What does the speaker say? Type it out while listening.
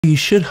You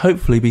should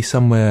hopefully be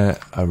somewhere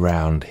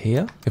around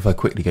here. If I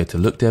quickly go to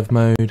Look Dev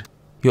mode,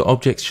 your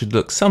objects should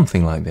look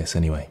something like this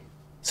anyway.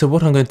 So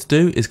what I'm going to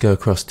do is go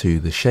across to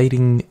the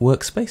shading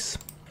workspace,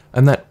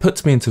 and that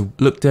puts me into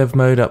Look Dev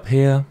mode up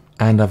here,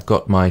 and I've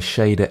got my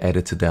shader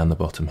editor down the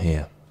bottom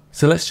here.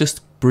 So let's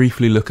just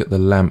briefly look at the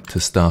lamp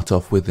to start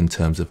off with in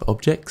terms of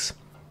objects.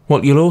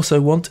 What you'll also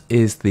want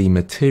is the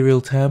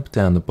Material tab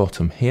down the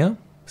bottom here.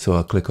 So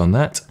I'll click on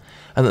that,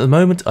 and at the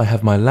moment I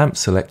have my lamp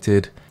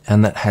selected,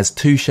 and that has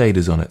two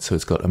shaders on it. So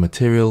it's got a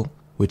material,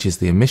 which is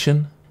the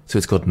emission. So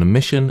it's got an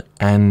emission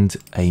and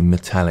a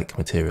metallic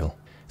material.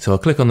 So I'll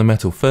click on the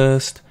metal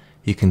first.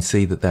 You can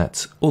see that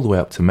that's all the way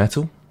up to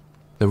metal.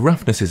 The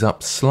roughness is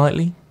up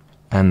slightly,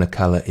 and the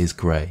color is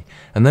gray.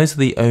 And those are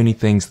the only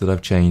things that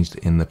I've changed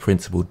in the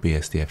principled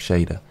BSDF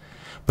shader.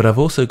 But I've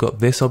also got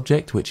this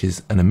object, which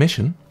is an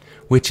emission,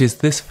 which is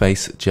this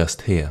face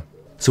just here.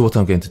 So what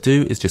I'm going to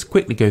do is just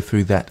quickly go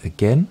through that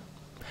again.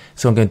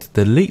 So I'm going to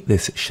delete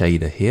this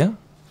shader here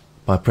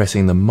by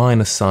pressing the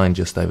minus sign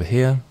just over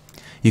here.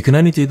 You can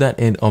only do that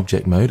in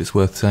object mode, it's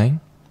worth saying,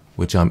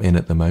 which I'm in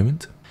at the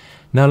moment.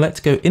 Now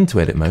let's go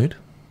into edit mode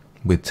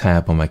with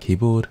tab on my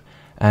keyboard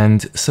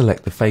and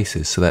select the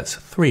faces. So that's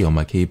 3 on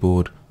my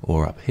keyboard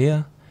or up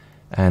here,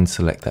 and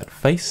select that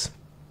face.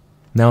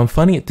 Now I'm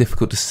finding it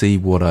difficult to see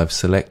what I've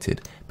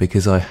selected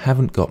because I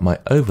haven't got my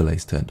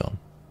overlays turned on.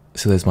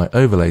 So there's my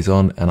overlays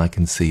on and I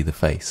can see the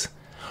face.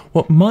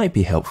 What might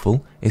be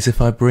helpful is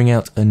if I bring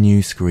out a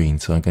new screen.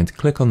 So I'm going to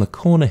click on the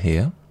corner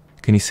here.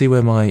 Can you see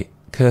where my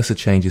cursor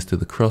changes to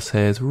the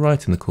crosshairs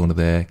right in the corner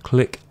there?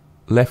 Click,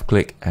 left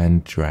click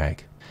and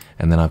drag.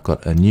 And then I've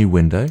got a new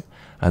window,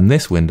 and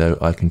this window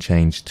I can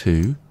change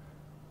to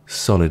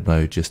solid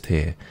mode just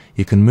here.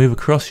 You can move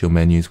across your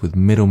menus with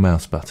middle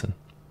mouse button.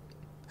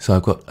 So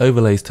I've got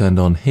overlays turned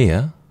on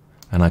here,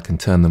 and I can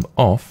turn them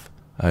off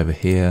over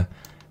here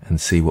and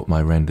see what my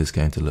render is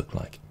going to look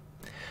like.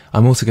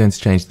 I'm also going to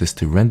change this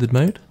to rendered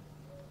mode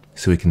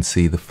so we can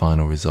see the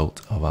final result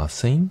of our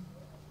scene.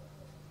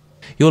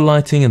 Your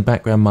lighting and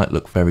background might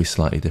look very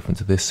slightly different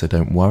to this, so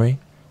don't worry.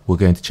 We're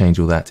going to change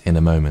all that in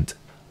a moment.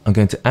 I'm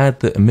going to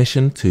add the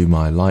emission to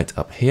my light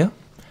up here.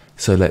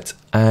 So let's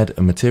add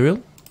a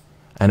material,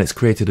 and it's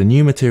created a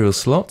new material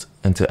slot,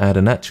 and to add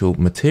an actual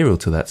material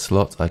to that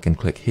slot I can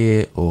click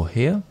here or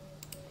here.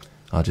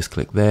 I'll just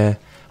click there.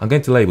 I'm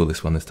going to label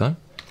this one this time,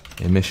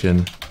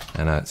 emission,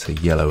 and that's a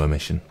yellow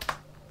emission.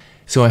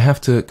 So I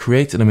have to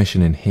create an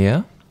emission in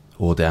here,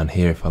 or down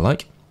here if I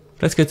like.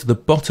 Let's go to the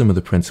bottom of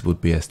the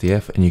principled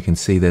BSDF, and you can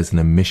see there's an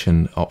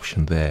emission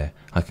option there.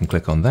 I can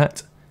click on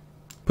that,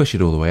 push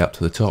it all the way up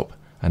to the top,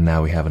 and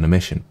now we have an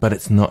emission, but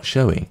it's not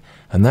showing.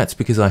 And that's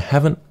because I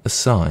haven't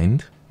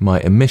assigned my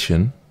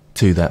emission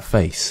to that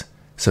face.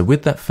 So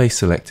with that face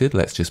selected,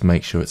 let's just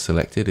make sure it's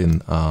selected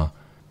in our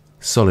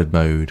solid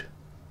mode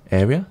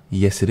area.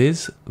 Yes, it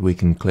is. We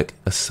can click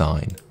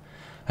assign,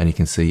 and you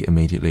can see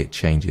immediately it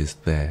changes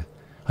there.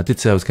 I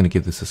did say I was going to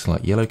give this a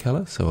slight yellow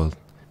color, so I'll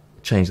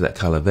change that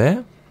color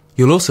there.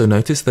 You'll also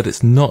notice that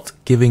it's not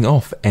giving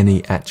off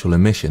any actual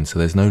emission, so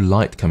there's no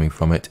light coming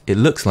from it. It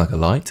looks like a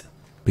light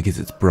because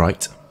it's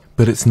bright,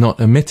 but it's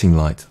not emitting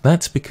light.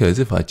 That's because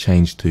if I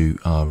change to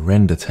our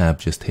render tab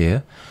just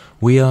here,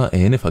 we are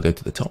in, if I go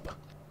to the top,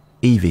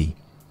 Eevee.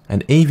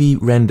 An Eevee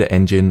render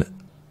engine,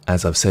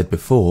 as I've said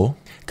before,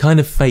 kind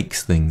of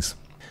fakes things.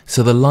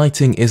 So the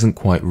lighting isn't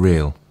quite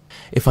real.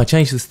 If I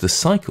change this to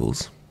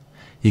cycles,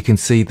 you can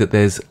see that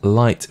there's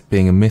light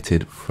being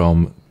emitted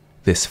from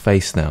this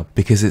face now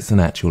because it's an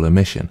actual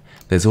emission.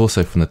 There's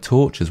also from the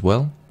torch as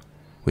well,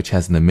 which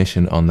has an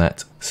emission on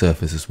that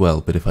surface as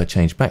well. But if I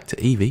change back to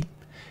Eevee,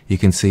 you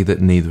can see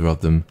that neither of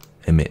them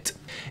emit.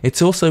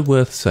 It's also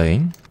worth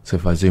saying, so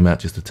if I zoom out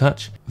just a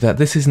touch, that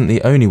this isn't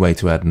the only way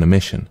to add an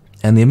emission.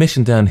 And the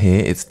emission down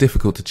here, it's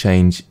difficult to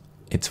change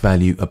its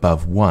value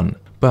above 1.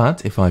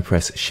 But if I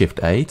press Shift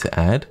A to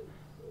add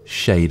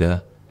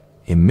shader,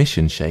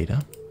 emission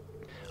shader,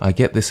 I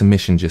get this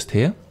emission just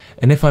here.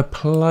 And if I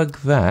plug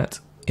that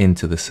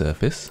into the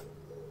surface,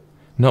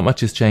 not much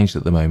has changed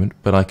at the moment,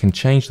 but I can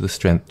change the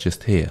strength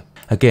just here.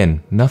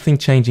 Again, nothing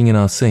changing in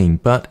our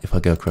scene, but if I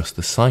go across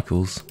the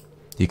cycles,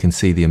 you can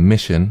see the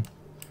emission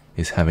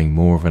is having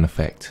more of an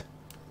effect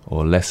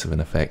or less of an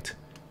effect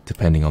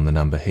depending on the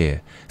number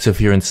here. So if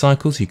you're in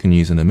cycles, you can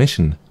use an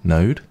emission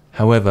node.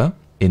 However,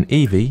 in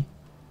Eevee,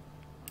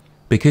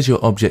 because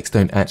your objects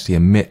don't actually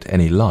emit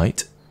any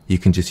light, you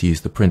can just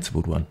use the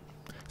principled one.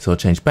 So I'll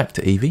change back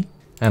to Eevee,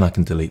 and I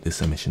can delete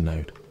this emission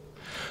node.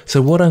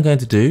 So what I'm going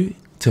to do,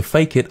 to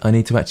fake it, I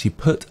need to actually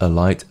put a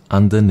light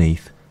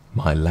underneath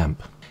my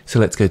lamp. So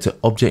let's go to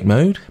object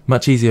mode,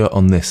 much easier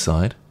on this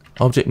side.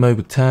 Object mode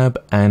with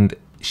tab and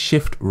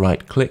shift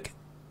right click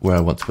where I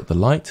want to put the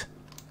light,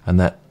 and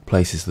that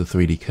places the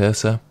 3D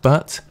cursor.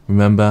 But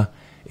remember,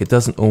 it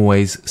doesn't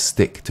always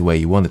stick to where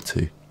you want it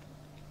to.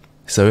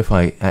 So if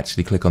I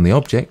actually click on the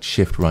object,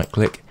 shift right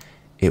click,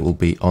 it will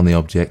be on the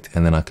object,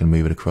 and then I can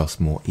move it across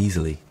more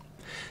easily.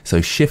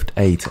 So Shift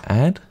A to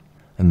add,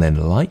 and then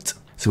light.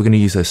 So we're going to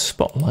use a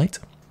spotlight,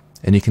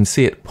 and you can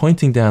see it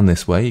pointing down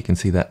this way. You can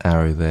see that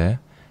arrow there,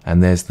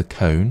 and there's the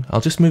cone.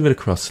 I'll just move it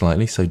across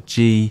slightly, so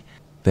G,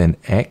 then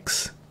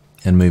X,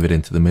 and move it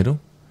into the middle.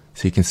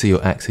 So you can see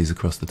your axes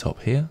across the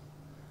top here,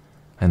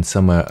 and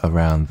somewhere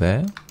around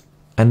there.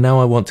 And now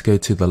I want to go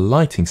to the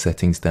lighting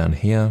settings down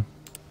here,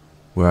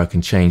 where I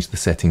can change the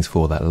settings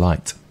for that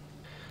light.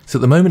 So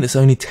at the moment it's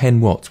only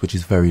 10 watts, which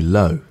is very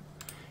low.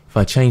 If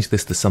I change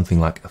this to something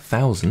like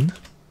 1000,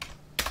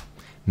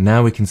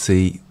 now we can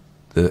see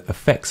the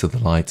effects of the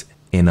light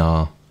in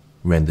our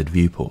rendered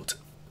viewport.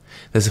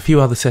 There's a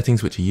few other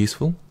settings which are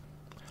useful.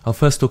 I'll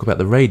first talk about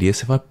the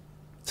radius. If I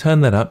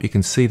turn that up, you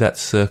can see that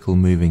circle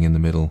moving in the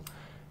middle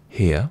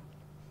here.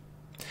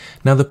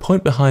 Now the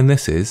point behind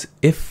this is,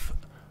 if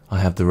I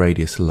have the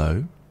radius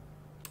low,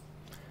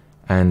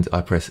 and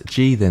I press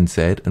G then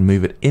Z and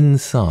move it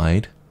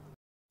inside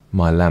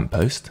my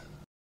lamppost,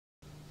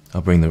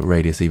 I'll bring the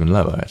radius even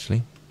lower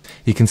actually,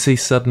 you can see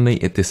suddenly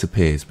it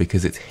disappears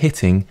because it's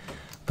hitting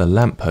the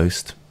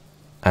lamppost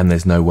and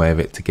there's no way of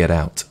it to get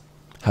out.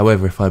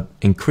 However, if I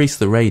increase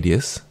the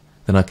radius,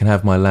 then I can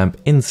have my lamp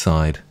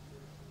inside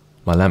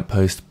my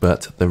lamppost,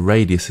 but the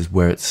radius is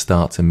where it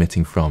starts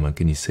emitting from, and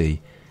can you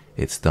see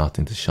it's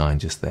starting to shine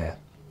just there.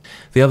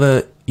 The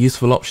other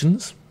useful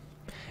options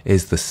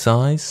is the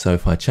size. So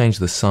if I change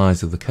the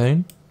size of the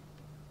cone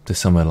to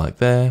somewhere like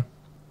there,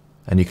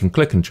 and you can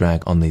click and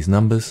drag on these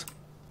numbers,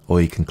 or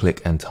you can click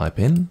and type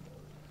in.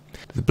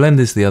 The blend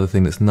is the other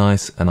thing that's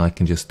nice, and I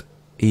can just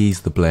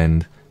ease the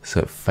blend so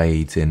it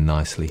fades in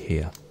nicely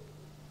here.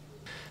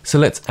 So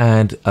let's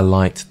add a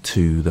light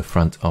to the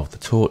front of the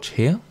torch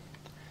here.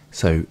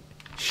 So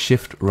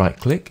shift right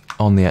click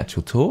on the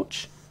actual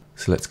torch.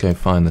 So let's go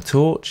find the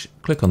torch,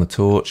 click on the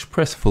torch,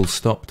 press full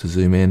stop to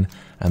zoom in,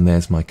 and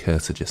there's my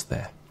cursor just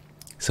there.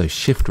 So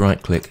shift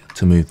right click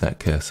to move that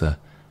cursor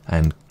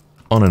and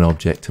on an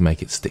object to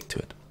make it stick to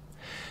it.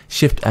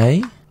 Shift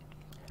A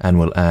and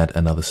we'll add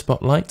another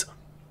spotlight,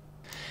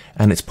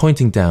 and it's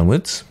pointing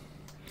downwards.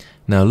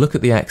 Now look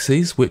at the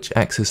axes. Which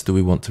axis do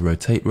we want to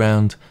rotate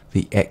round?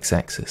 The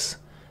x-axis.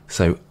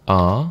 So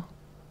R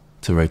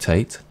to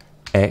rotate,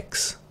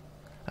 X,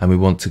 and we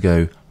want to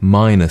go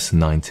minus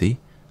 90.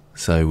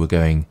 So we're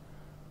going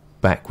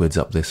backwards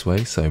up this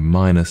way, so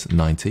minus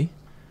 90.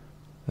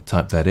 I'll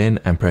type that in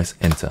and press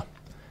enter.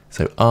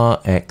 So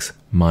RX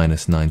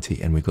minus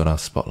 90, and we've got our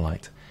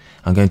spotlight.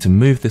 I'm going to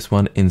move this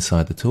one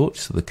inside the torch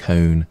so the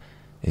cone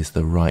is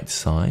the right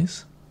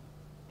size,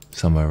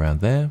 somewhere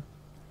around there,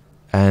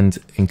 and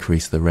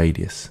increase the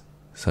radius.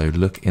 So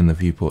look in the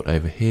viewport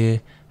over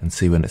here and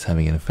see when it's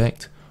having an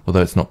effect,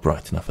 although it's not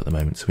bright enough at the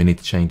moment, so we need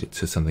to change it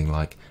to something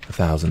like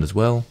 1000 as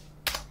well,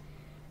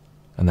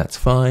 and that's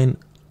fine.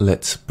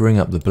 Let's bring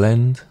up the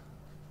blend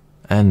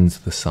and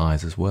the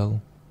size as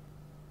well.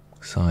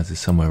 Size is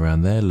somewhere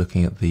around there,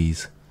 looking at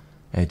these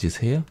edges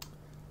here.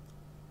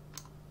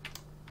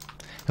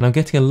 And I'm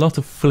getting a lot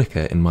of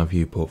flicker in my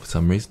viewport for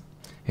some reason.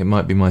 It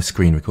might be my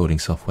screen recording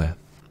software.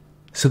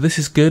 So this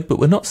is good, but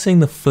we're not seeing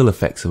the full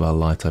effects of our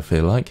light, I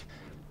feel like,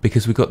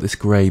 because we've got this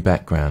grey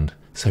background.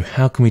 So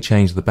how can we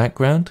change the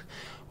background?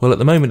 Well, at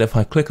the moment, if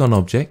I click on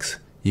objects,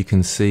 you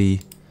can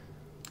see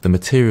the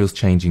materials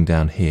changing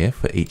down here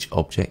for each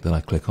object that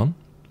I click on.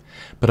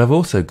 But I've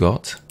also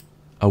got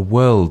a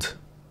world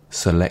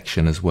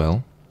selection as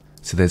well.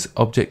 So there's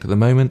object at the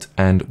moment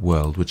and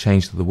world. We'll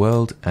change to the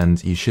world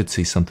and you should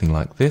see something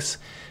like this.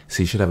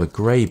 So you should have a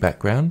grey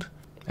background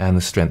and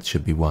the strength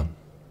should be 1.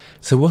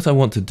 So what I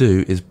want to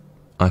do is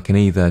I can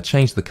either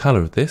change the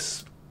colour of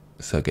this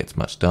so it gets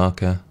much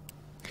darker,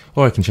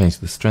 or I can change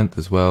the strength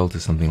as well to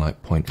something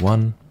like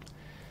 0.1,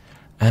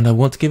 and I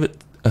want to give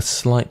it a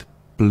slight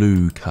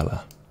blue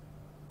colour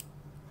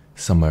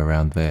somewhere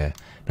around there.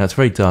 Now it's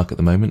very dark at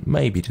the moment,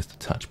 maybe just a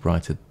touch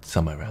brighter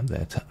somewhere around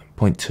there,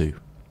 0.2.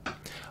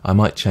 I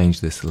might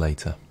change this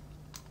later.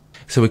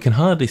 So we can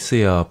hardly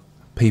see our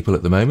people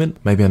at the moment.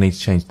 Maybe I need to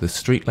change the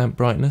street lamp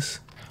brightness.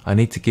 I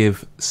need to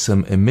give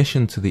some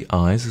emission to the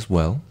eyes as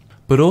well.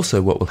 But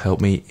also what will help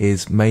me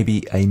is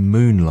maybe a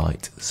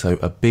moonlight, so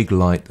a big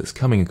light that's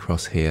coming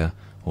across here,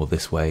 or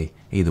this way,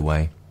 either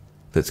way,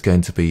 that's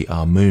going to be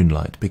our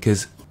moonlight,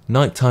 because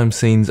nighttime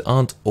scenes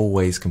aren't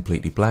always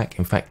completely black.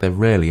 In fact, they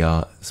rarely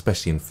are,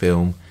 especially in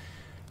film.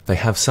 They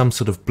have some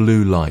sort of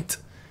blue light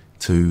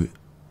to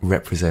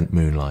represent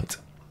moonlight.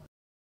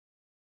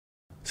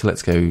 So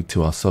let's go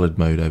to our solid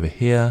mode over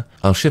here.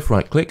 I'll shift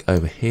right click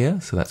over here,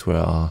 so that's where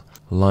our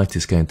light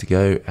is going to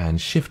go, and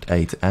shift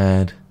A to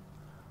add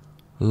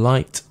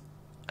light,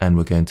 and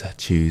we're going to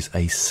choose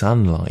a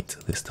sunlight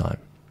this time.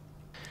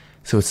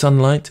 So a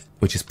sunlight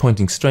which is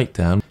pointing straight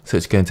down, so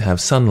it's going to have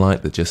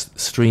sunlight that just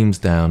streams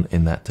down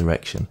in that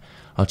direction.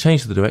 I'll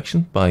change the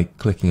direction by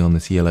clicking on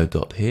this yellow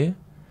dot here,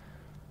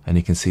 and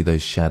you can see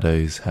those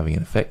shadows having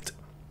an effect.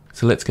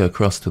 So let's go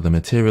across to the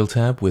material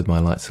tab with my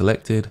light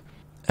selected,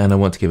 and I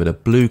want to give it a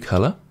blue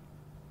colour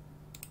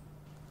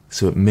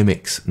so it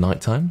mimics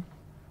nighttime,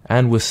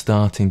 and we're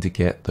starting to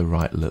get the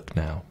right look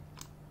now.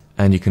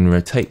 And you can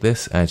rotate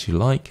this as you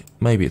like.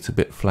 Maybe it's a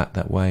bit flat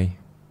that way.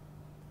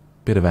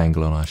 Bit of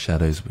angle on our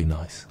shadows would be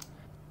nice.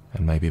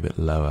 And maybe a bit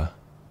lower.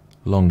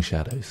 Long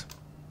shadows.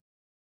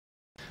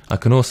 I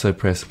can also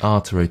press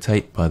R to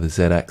rotate by the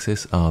Z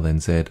axis, R then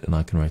Z, and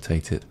I can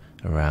rotate it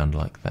around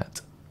like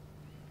that,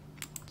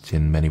 which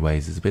in many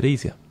ways is a bit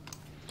easier.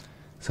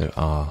 So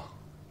R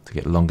to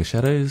get longer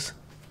shadows.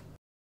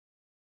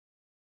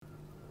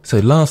 So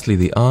lastly,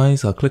 the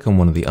eyes. I'll click on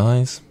one of the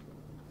eyes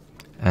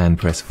and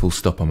press full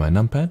stop on my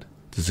numpad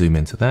to zoom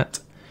into that,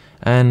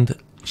 and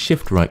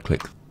shift right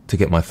click to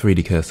get my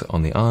 3D cursor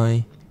on the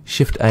eye,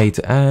 shift A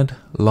to add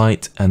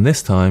light, and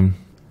this time,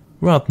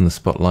 rather than the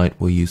spotlight,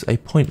 we'll use a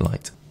point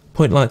light.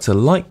 Point lights are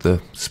like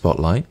the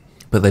spotlight,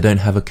 but they don't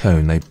have a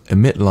cone. They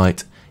emit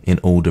light in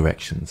all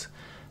directions.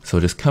 So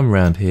I'll just come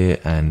around here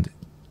and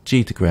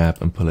G to grab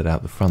and pull it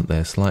out the front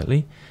there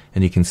slightly,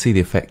 and you can see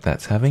the effect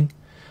that's having.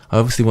 I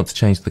obviously want to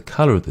change the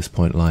color of this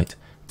point light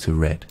to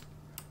red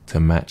to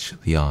match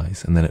the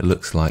eyes, and then it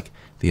looks like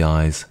the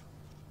eyes,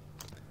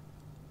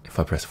 if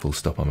I press full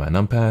stop on my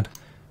numpad,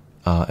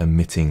 are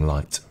emitting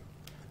light.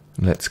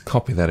 Let's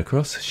copy that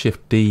across,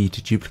 Shift D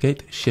to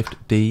duplicate, Shift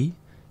D,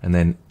 and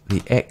then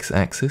the X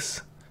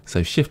axis,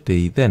 so Shift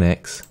D, then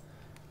X,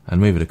 and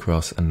move it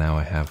across, and now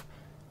I have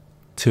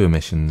two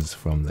emissions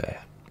from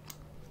there.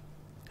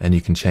 And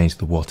you can change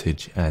the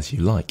wattage as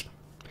you like.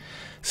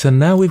 So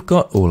now we've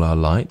got all our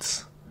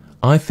lights,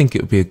 I think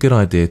it would be a good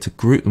idea to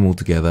group them all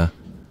together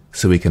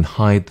so we can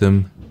hide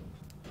them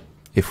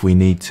if we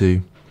need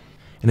to.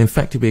 And in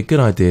fact, it'd be a good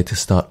idea to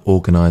start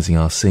organizing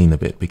our scene a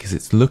bit because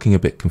it's looking a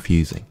bit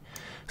confusing.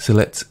 So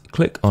let's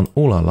click on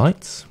all our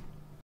lights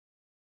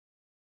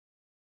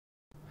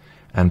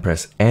and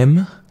press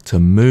M to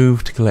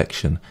moved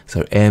collection.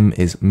 So M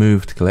is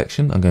moved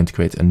collection. I'm going to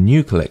create a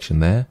new collection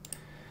there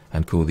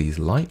and call these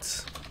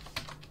lights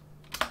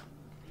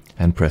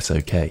and press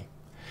OK.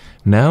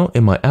 Now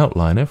in my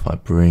outliner, if I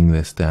bring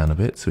this down a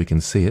bit so we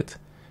can see it,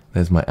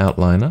 there's my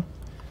outliner,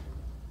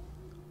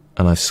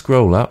 and I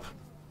scroll up,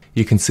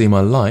 you can see my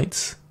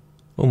lights.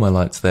 All my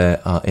lights there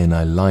are in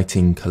a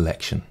lighting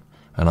collection,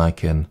 and I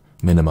can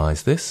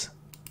minimize this.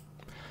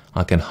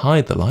 I can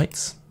hide the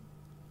lights,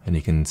 and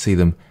you can see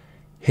them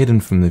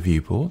hidden from the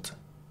viewport,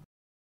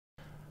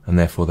 and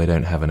therefore they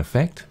don't have an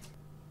effect.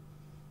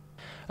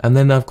 And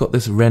then I've got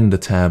this render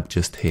tab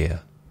just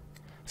here,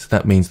 so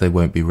that means they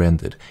won't be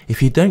rendered.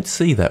 If you don't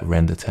see that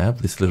render tab,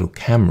 this little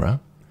camera,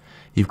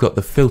 you've got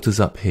the filters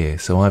up here.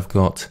 So I've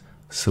got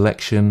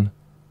selection,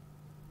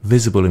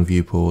 visible in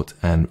viewport,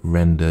 and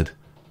rendered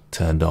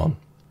turned on.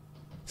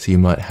 So you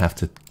might have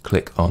to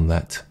click on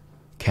that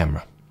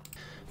camera.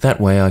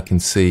 That way I can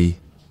see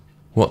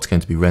what's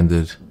going to be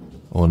rendered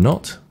or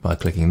not by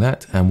clicking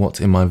that, and what's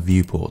in my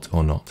viewport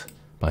or not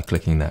by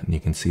clicking that, and you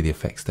can see the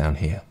effects down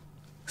here.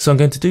 So I'm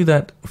going to do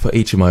that for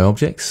each of my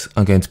objects.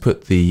 I'm going to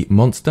put the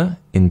monster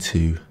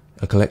into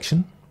a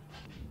collection,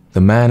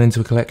 the man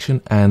into a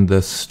collection, and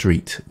the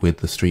street with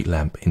the street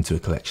lamp into a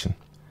collection.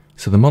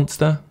 So the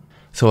monster,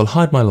 so I'll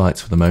hide my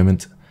lights for the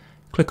moment,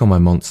 click on my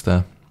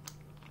monster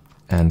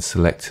and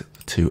select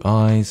the two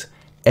eyes,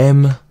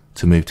 M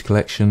to move to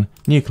collection,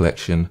 new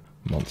collection,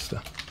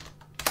 monster.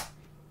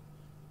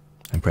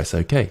 And press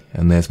OK,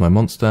 and there's my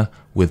monster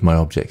with my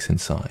objects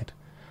inside.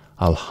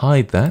 I'll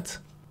hide that.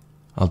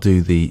 I'll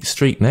do the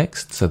street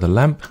next, so the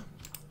lamp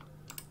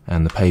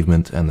and the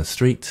pavement and the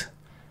street,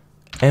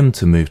 M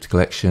to move to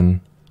collection,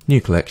 new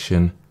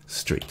collection,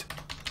 street.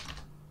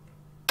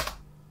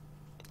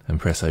 And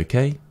press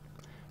OK,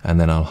 and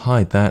then I'll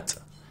hide that,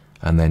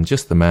 and then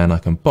just the man, I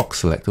can box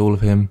select all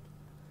of him,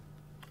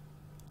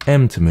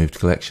 M to move to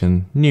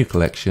collection, new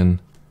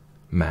collection,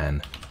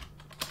 man,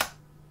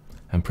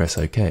 and press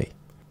OK.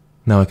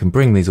 Now I can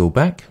bring these all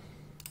back,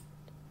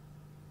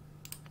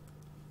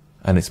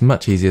 and it's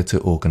much easier to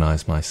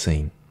organize my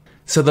scene.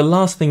 So the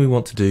last thing we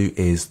want to do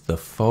is the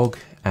fog,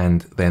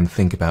 and then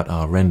think about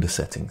our render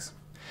settings.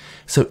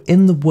 So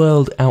in the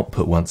world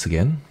output once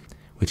again,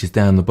 which is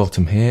down the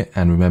bottom here,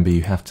 and remember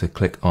you have to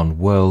click on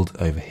world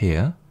over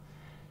here,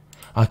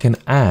 I can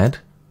add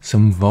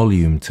some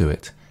volume to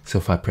it. So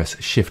if I press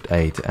Shift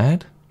A to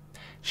add,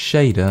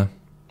 shader,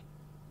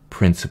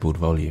 principled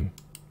volume.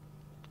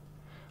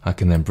 I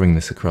can then bring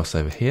this across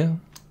over here.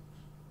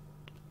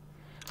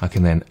 I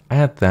can then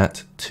add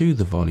that to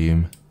the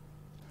volume,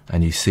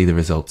 and you see the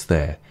results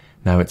there.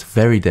 Now it's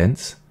very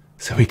dense,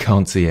 so we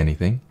can't see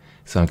anything.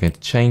 So I'm going to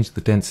change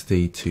the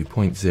density to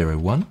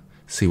 0.01,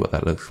 see what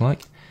that looks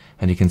like.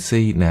 And you can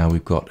see now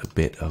we've got a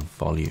bit of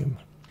volume.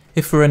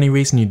 If for any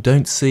reason you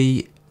don't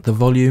see the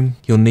volume,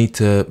 you'll need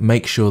to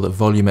make sure that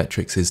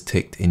volumetrics is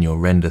ticked in your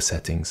render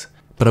settings.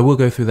 But I will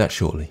go through that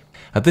shortly.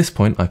 At this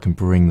point, I can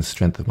bring the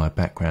strength of my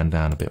background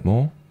down a bit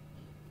more.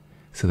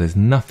 So there's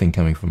nothing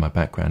coming from my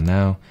background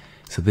now.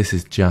 So this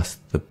is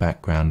just the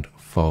background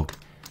fog,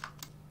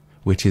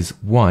 which is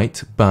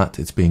white, but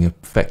it's being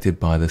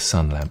affected by the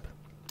sun lamp.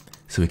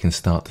 So we can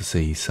start to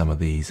see some of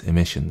these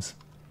emissions.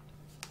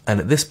 And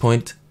at this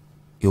point,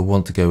 you'll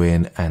want to go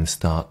in and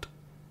start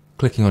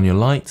clicking on your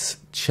lights,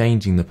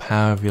 changing the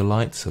power of your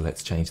lights. So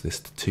let's change this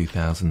to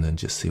 2000 and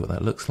just see what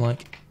that looks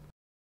like.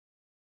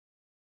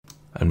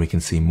 And we can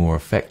see more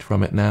effect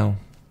from it now.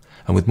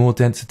 And with more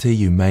density,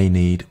 you may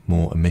need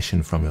more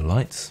emission from your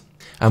lights.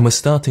 And we're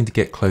starting to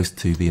get close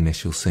to the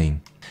initial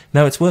scene.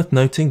 Now it's worth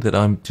noting that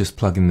I'm just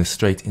plugging this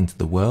straight into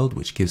the world,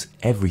 which gives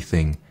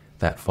everything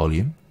that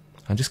volume.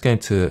 I'm just going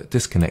to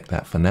disconnect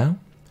that for now,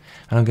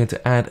 and I'm going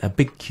to add a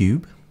big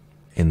cube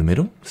in the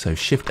middle. So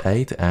Shift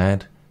A to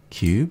add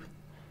cube,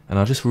 and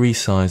I'll just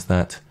resize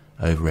that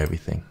over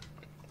everything.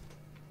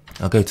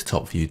 I'll go to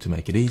top view to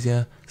make it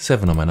easier,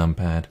 7 on my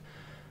numpad,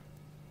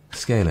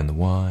 scale in the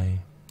Y,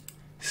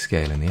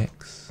 scale in the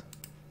X,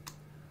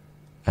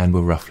 and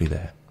we're roughly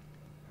there.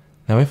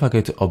 Now if I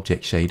go to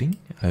object shading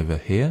over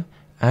here,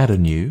 add a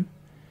new,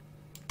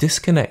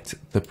 disconnect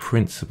the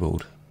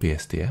principled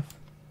BSDF,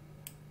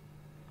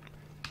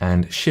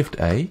 and Shift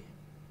A,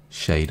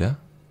 shader,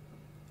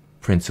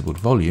 principled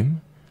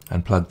volume,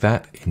 and plug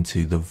that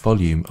into the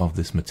volume of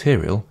this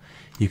material,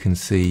 you can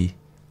see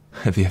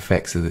the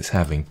effects that it's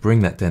having. Bring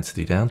that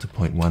density down to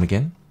 0.1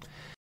 again.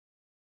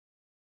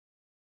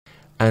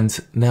 And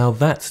now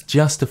that's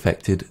just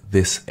affected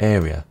this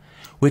area,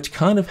 which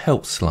kind of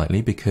helps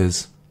slightly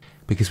because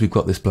we've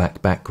got this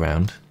black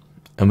background,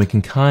 and we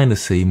can kind of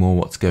see more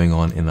what's going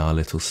on in our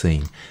little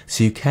scene.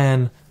 So you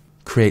can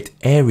create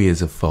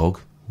areas of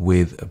fog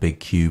with a big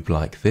cube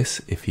like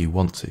this if you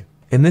want to.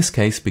 In this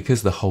case,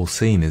 because the whole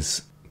scene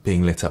is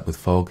being lit up with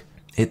fog,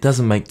 it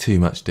doesn't make too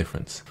much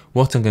difference.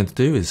 What I'm going to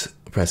do is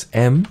press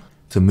M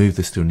to move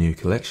this to a new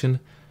collection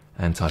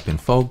and type in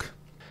fog.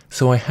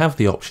 So I have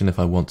the option if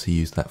I want to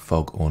use that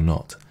fog or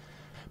not.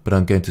 But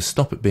I'm going to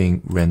stop it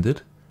being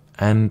rendered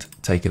and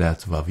take it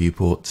out of our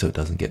viewport so it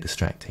doesn't get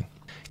distracting.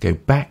 Go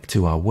back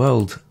to our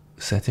world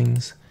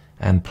settings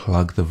and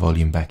plug the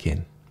volume back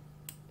in.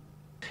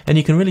 And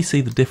you can really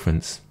see the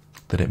difference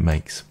that it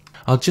makes.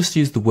 I'll just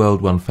use the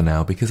world one for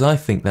now because I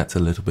think that's a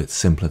little bit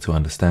simpler to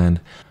understand,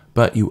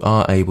 but you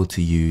are able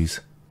to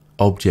use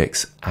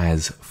objects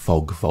as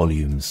fog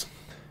volumes.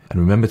 And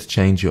remember to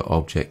change your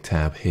object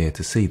tab here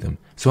to see them.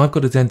 So I've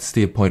got a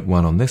density of 0.1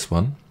 on this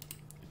one,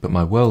 but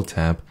my world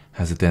tab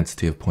has a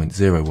density of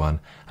 0.01,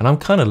 and I'm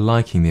kind of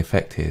liking the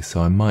effect here,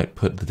 so I might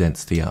put the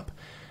density up.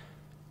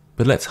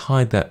 But let's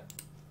hide that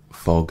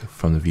fog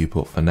from the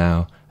viewport for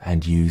now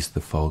and use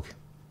the fog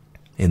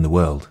in the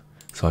world.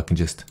 So I can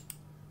just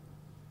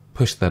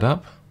push that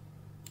up.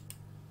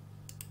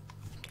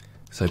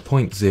 So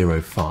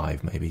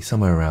 0.05 maybe,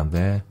 somewhere around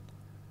there.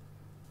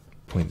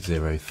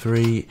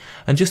 0.03,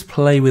 and just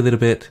play with it a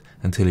bit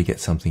until you get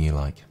something you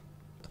like.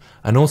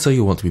 And also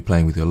you'll want to be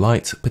playing with your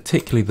lights,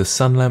 particularly the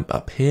sun lamp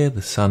up here,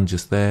 the sun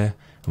just there,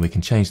 and we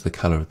can change the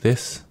color of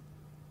this,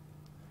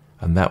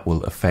 and that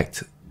will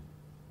affect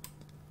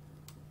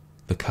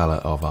the color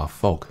of our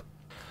fog.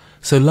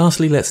 So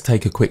lastly, let's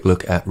take a quick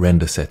look at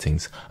render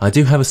settings. I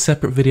do have a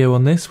separate video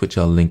on this, which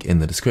I'll link in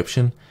the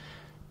description,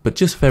 but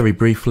just very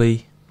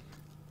briefly,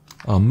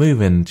 I'll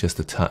move in just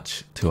a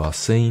touch to our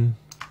scene.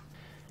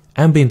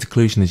 Ambient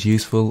occlusion is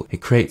useful.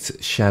 It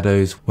creates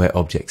shadows where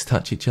objects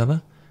touch each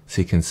other.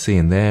 So you can see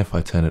in there if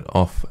I turn it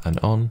off and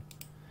on.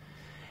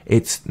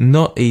 It's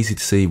not easy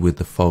to see with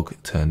the fog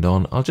turned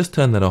on. I'll just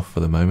turn that off for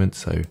the moment,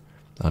 so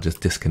I'll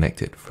just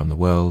disconnect it from the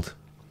world.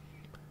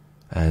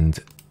 And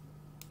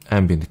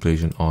ambient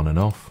occlusion on and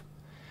off.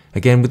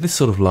 Again, with this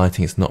sort of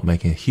lighting, it's not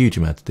making a huge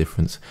amount of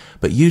difference,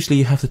 but usually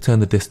you have to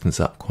turn the distance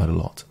up quite a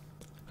lot.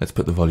 Let's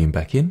put the volume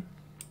back in.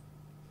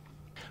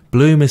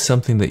 Bloom is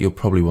something that you'll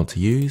probably want to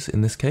use in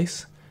this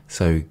case,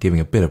 so giving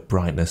a bit of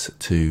brightness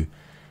to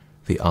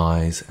the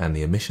eyes and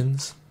the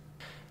emissions.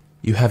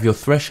 You have your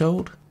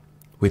threshold,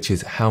 which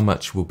is how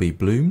much will be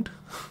bloomed.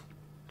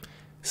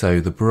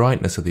 So the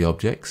brightness of the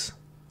objects,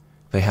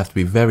 they have to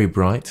be very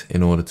bright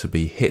in order to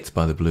be hit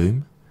by the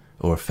bloom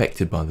or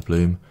affected by the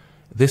bloom.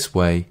 This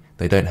way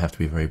they don't have to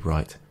be very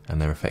bright and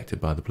they're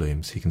affected by the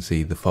bloom. So you can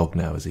see the fog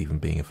now is even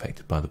being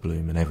affected by the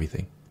bloom and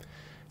everything.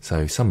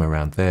 So somewhere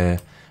around there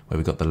where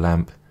we've got the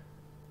lamp,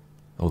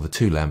 or the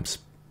two lamps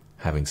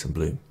having some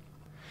bloom.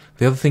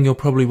 The other thing you'll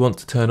probably want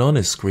to turn on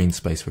is screen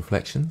space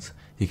reflections.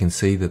 You can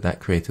see that that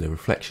created a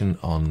reflection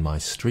on my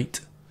street.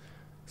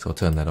 So I'll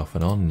turn that off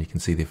and on and you can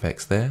see the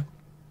effects there.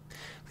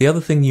 The other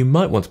thing you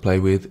might want to play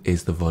with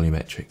is the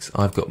volumetrics.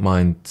 I've got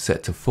mine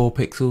set to 4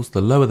 pixels.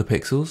 The lower the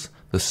pixels,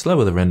 the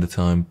slower the render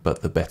time,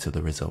 but the better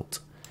the result.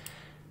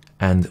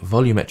 And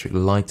volumetric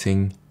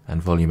lighting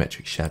and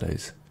volumetric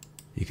shadows.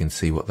 You can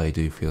see what they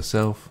do for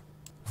yourself.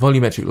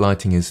 Volumetric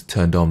lighting is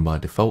turned on by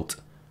default,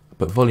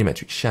 but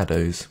volumetric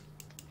shadows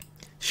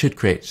should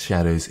create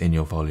shadows in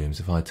your volumes.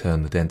 If I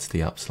turn the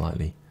density up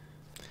slightly,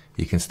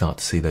 you can start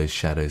to see those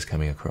shadows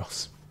coming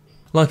across.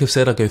 Like I've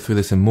said, I'll go through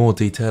this in more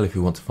detail if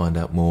you want to find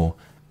out more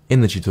in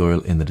the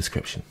tutorial in the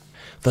description.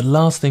 The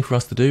last thing for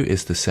us to do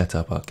is to set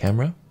up our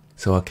camera.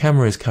 So our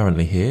camera is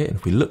currently here, and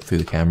if we look through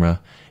the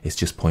camera, it's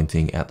just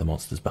pointing at the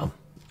monster's bum.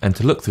 And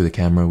to look through the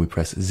camera, we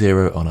press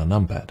 0 on our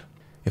numpad.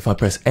 If I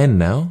press N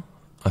now,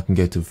 I can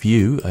go to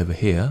view over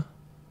here.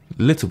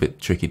 A little bit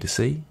tricky to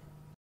see.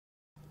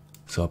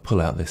 So I'll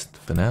pull out this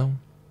for now.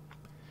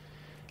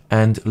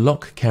 And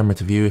lock camera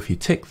to view. If you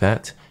tick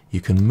that, you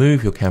can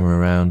move your camera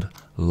around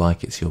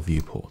like it's your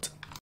viewport.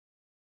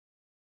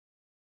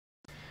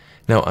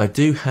 Now I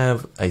do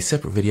have a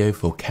separate video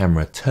for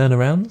camera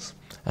turnarounds,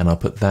 and I'll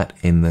put that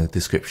in the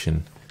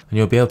description and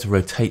you'll be able to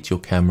rotate your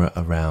camera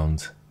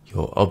around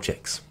your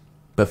objects.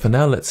 But for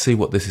now, let's see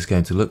what this is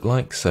going to look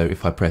like. So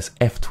if I press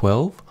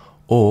F12,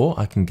 or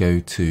I can go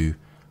to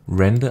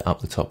render up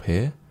the top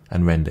here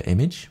and render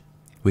image,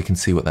 we can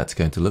see what that's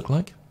going to look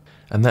like.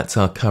 And that's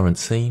our current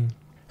scene.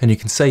 And you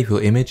can save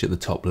your image at the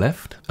top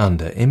left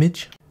under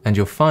image, and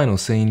your final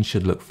scene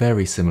should look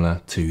very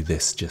similar to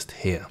this just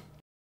here.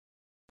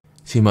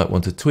 So you might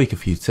want to tweak a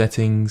few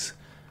settings,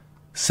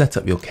 set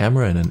up your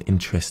camera in an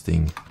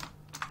interesting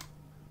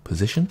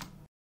position,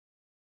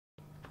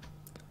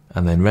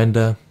 and then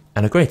render.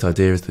 And a great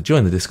idea is to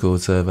join the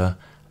Discord server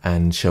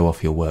and show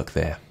off your work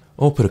there,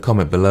 or put a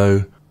comment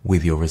below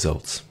with your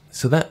results.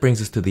 So that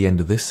brings us to the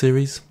end of this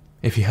series.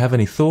 If you have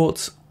any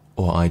thoughts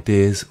or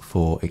ideas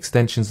for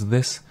extensions of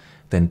this,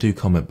 then do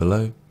comment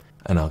below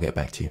and I'll get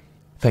back to you.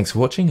 Thanks for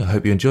watching, I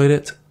hope you enjoyed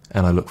it,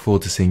 and I look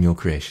forward to seeing your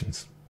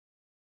creations.